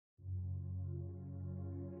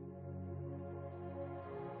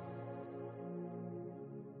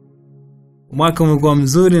mwaka umekuwa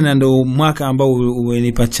mzuri na ndio mwaka ambao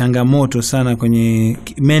umenipa changamoto sana kwenye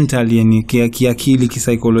mental, yani kiakili,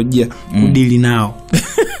 kisaikolojia kudili nao.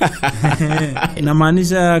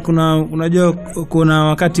 Inamaanisha unajua kuna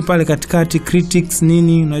wakati pale katikati critics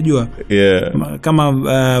nini unajua, kama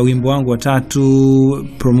wimbo wangu wa 3,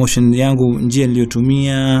 promotion yangu, njia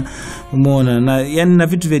niliyotumia, umeona, na yani na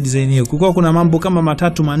vitu vya design hiyo, kulikuwa kuna mambo kama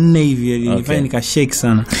 3-4 hivi nilifanya nikashake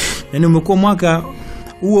sana. Yani umekuwa mwaka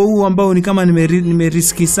huo ambao ni kama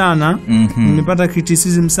nimeriski sana, nimepata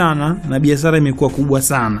criticism sana na biashara imekuwa kubwa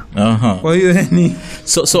sana. Kwa hiyo yani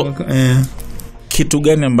kitu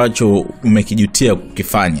gani ambacho umekijutia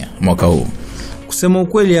kukifanya mwaka huu? Kusema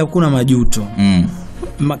ukweli hakuna majuto.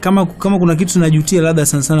 Kama kuna kitu najutia labda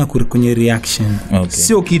sana kwenye reaction.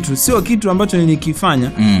 Sio kitu ambacho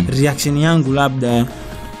nilikifanya, reaction yangu labda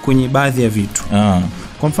kwenye baadhi ya vitu.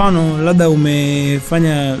 Kwa mfano labda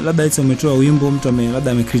umefanya, labda umetoa wimbo, mtu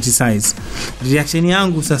labda amecriticize, reaction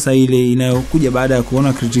yangu sasa ile inayokuja baada ya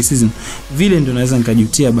kuona criticism vile ndio naweza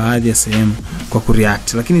nikajutia baadhi ya sehemu kwa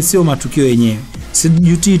kureact, lakini sio matukio yenyewe.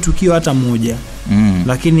 Sijutii tukio hata moja.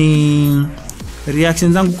 Lakini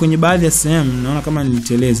reaction zangu kwenye baadhi ya sehemu naona kama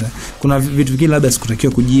niliteleza. Kuna vitu vingine labda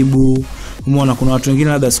sikutakiwa kujibu, umeona, kuna watu wengine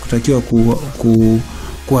labda sikutakiwa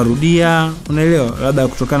kuwarudia, unaelewa, labda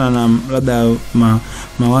kutokana na labda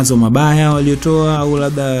mawazo mabaya waliotoa, au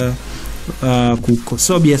labda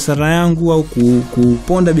kukosoa biashara yangu au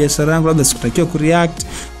kuponda biashara yangu, labda sikutakiwa kureact.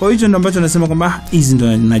 Kwa hiyo ndio ambacho nasema kwamba hizi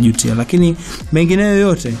ndo najutia, lakini mengineyo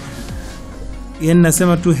yote yani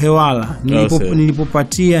nasema tu hewala.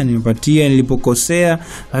 Nimepatia, nilipokosea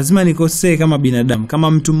lazima nikosee kama binadamu.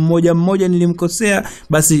 Kama mtu mmoja nilimkosea,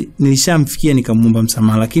 basi nilishamfikia nikamuomba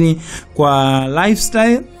msamaha. Lakini kwa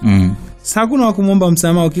lifestyle hakuna wa kumuomba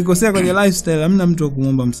msamaha. Ukikosea kwenye lifestyle hamna mtu wa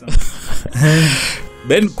kumuomba msamaha.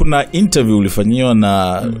 Ben, kuna interview ulifanyiwa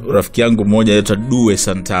na rafiki yangu mmoja anaitwa Due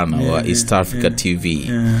Santana wa East Africa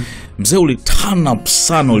TV. Mzee uliturn up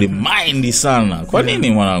sana, ulimind sana. Kwa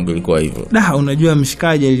nini mwanangu ilikuwa hivyo? Unajua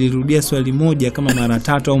mshikaji alirudia swali moja kama mara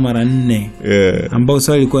 3 au mara 4. Ambao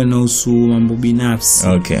swali lilikuwa linahusu mambo binafsi.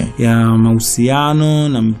 Ya mahusiano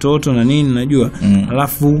na mtoto na nini unajua.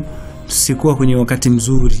 Alafu sikuwa kwenye wakati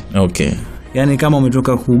mzuri. Yani kama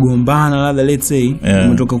umetoka kugombana, labda let's say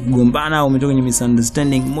umetoka kugombana au umetoka kwenye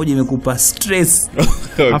misunderstanding moja imekupa stress.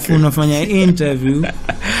 Afu unafanya interview,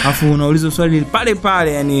 afu unauliza swali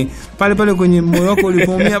pale yani pale kwenye moyo wako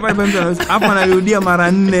ulipoumia pale mtu hapa anarudia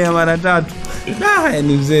mara 4 ya mara 3.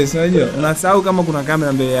 Yani mzee unajua unasahau kama kuna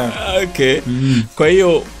kamera mbele yako. Kwa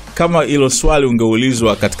hiyo kama hilo swali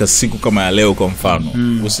ungeulizwa katika siku kama ya leo kwa mfano,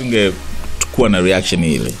 usinge kuwa na reaction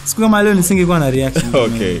ile. Siku kama leo nisingekuwa na reaction.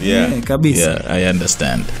 Kabisa. I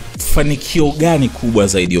understand. Fanikio gani kubwa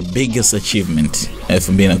zaidi, your biggest achievement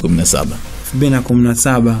 2017?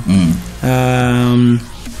 2017.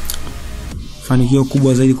 Fanikio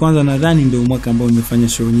kubwa zaidi kwanza nadhani ndio mwaka ambao nimefanya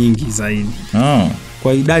show nyingi zaidi.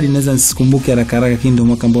 Kwa idadi naweza nisikumbuke haraka lakini ndio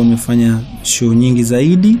mwaka ambao nimefanya show nyingi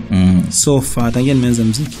zaidi so far tangia nimeanza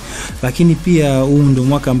muziki. Lakini pia huu ndio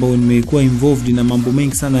mwaka ambao nimekuwa involved na mambo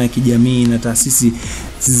mengi sana ya kijamii na taasisi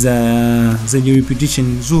zenye reputation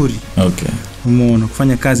nzuri. Umeona,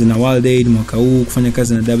 kufanya kazi na World Aid mwaka huu, kufanya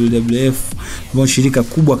kazi na WWF, ambao shirika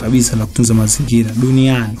kubwa kabisa la kutunza mazingira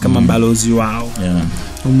duniani kama balozi wao.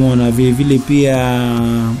 Umeona, vile pia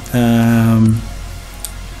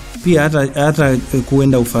hata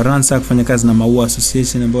kuenda Ufaransa kufanya kazi na Maua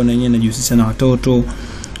Association ambao na yenyewe inajihusisha na watoto.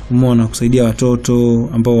 Umeona, kusaidia watoto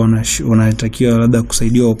ambao wanatakiwa labda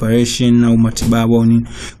kusaidiwa operation au matibabu au nini.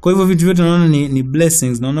 Kwa hivyo vitu vyote naona ni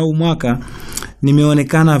blessings. Naona huu mwaka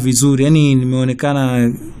nimeonekana vizuri, yani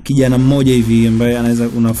nimeonekana kijana mmoja hivi ambaye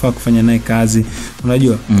unafaa kufanya naye kazi,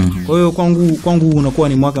 unajua. Kwa hiyo kwangu unakuwa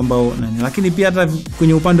ni mwaka ambao lakini pia hata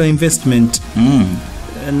kwenye upande wa investment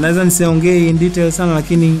naweza nisiongee in detail sana,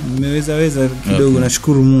 lakini nimeweza kidogo.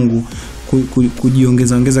 Nashukuru Mungu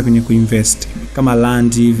kujiongeza kwenye kuinvest kama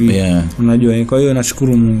land hivi, unajua. Kwa hiyo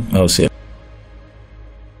nashukuru Mungu.